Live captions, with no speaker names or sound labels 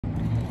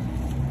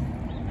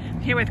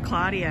Here with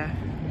Claudia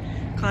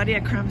Jo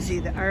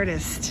Krumsee, the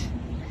artist,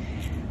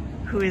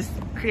 who has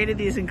created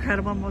these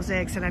incredible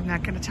mosaics, and I'm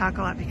not going to talk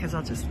a lot because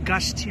I'll just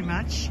gush too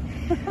much.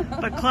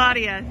 But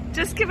Claudia,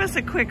 just give us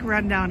a quick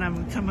rundown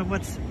on some of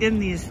what's in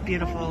these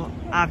beautiful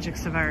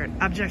objects to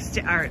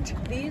art.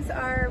 These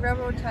are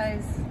railroad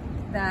ties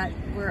that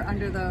were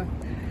under the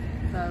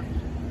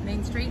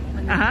Main Street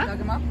when they dug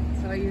them up,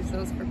 so I use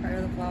those for part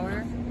of the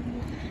flower.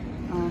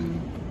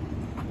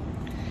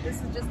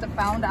 This is just a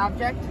found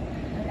object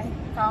that I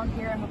found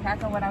here in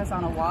Waupaca when I was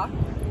on a walk.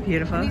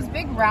 Beautiful. And these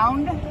big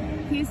round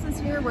pieces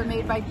here were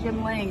made by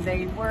Jim Lang.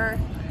 They were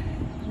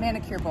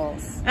manicure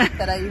bowls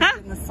that I used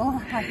in the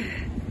salon.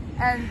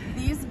 And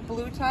these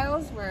blue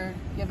tiles were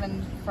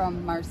given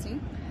from Marcy.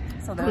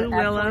 So they're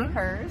actually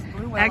hers.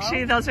 Blue Willow.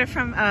 Actually, those are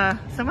from,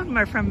 some of them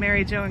are from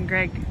Mary Jo and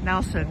Greg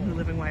Nelson, who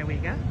live in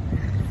Waupaca.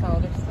 So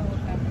they're still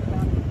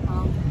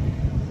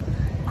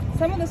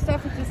some of the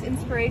stuff is just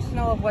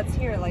inspirational of what's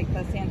here, like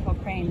the Sandhill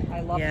crane.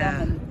 I love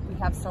them, and we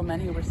have so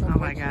many. We're so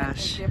fortunate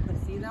to be able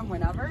to see them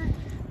whenever.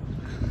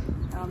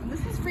 And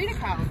this is Frida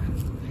Cow.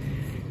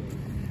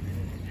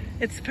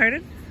 It's,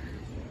 pardon?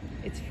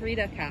 It's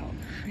Frida Cow.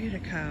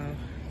 Frida Cow.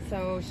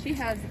 So she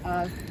has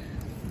a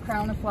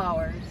crown of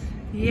flowers.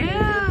 Yeah.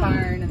 In the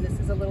barn, and this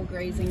is a little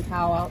grazing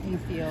cow out in the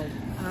field.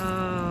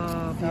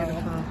 Oh,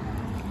 beautiful.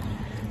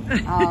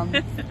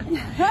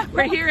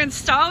 We're here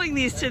installing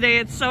these today.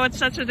 It's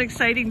such an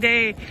exciting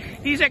day.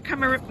 These are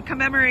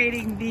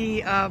commemorating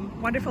the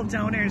wonderful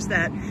donors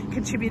that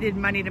contributed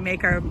money to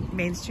make our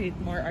Main Street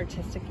more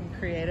artistic and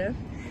creative.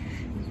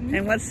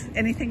 And what's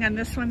anything on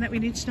this one that we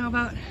need to know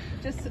about?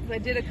 Just, I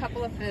did a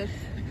couple of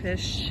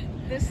fish.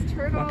 This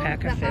turtle,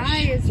 Waupaca the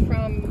eye is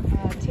from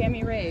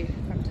Tammy Ray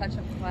from Touch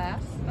of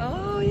Class.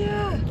 Oh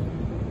yeah.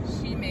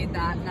 She made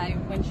that,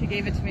 and when she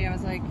gave it to me, I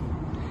was like,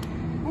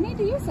 I need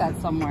to use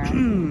that somewhere.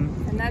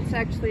 And that's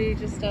actually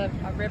just a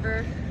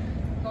river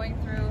going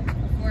through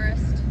a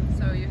forest.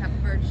 So you have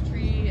a birch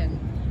tree and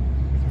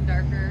some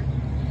darker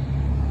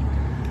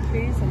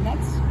trees, and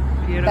that's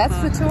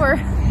the tour.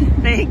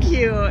 Thank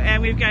you.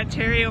 And we've got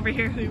Terry over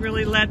here who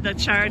really led the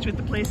charge with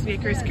the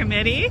Placemakers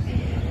Committee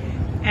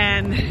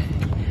and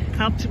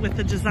helped with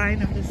the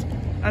design of this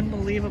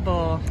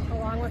unbelievable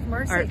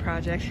art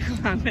project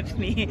along with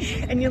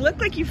me. And you look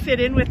like you fit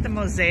in with the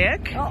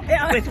mosaic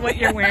with what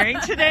you're wearing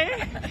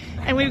today.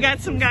 And we've got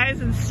some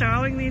guys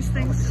installing these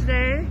things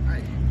today.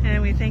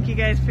 And we thank you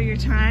guys for your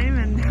time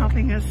and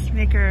helping us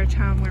make our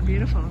town more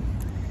beautiful.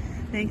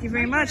 Thank you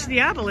very much.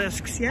 The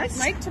obelisks, yes? I'd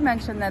like to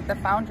mention that the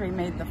foundry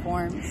made the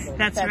forms.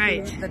 That's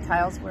right. The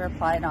tiles were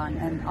applied on,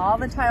 and all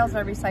the tiles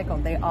are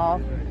recycled. They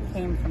all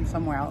came from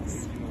somewhere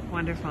else.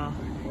 Wonderful.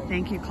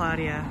 Thank you,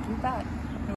 Claudia. You bet.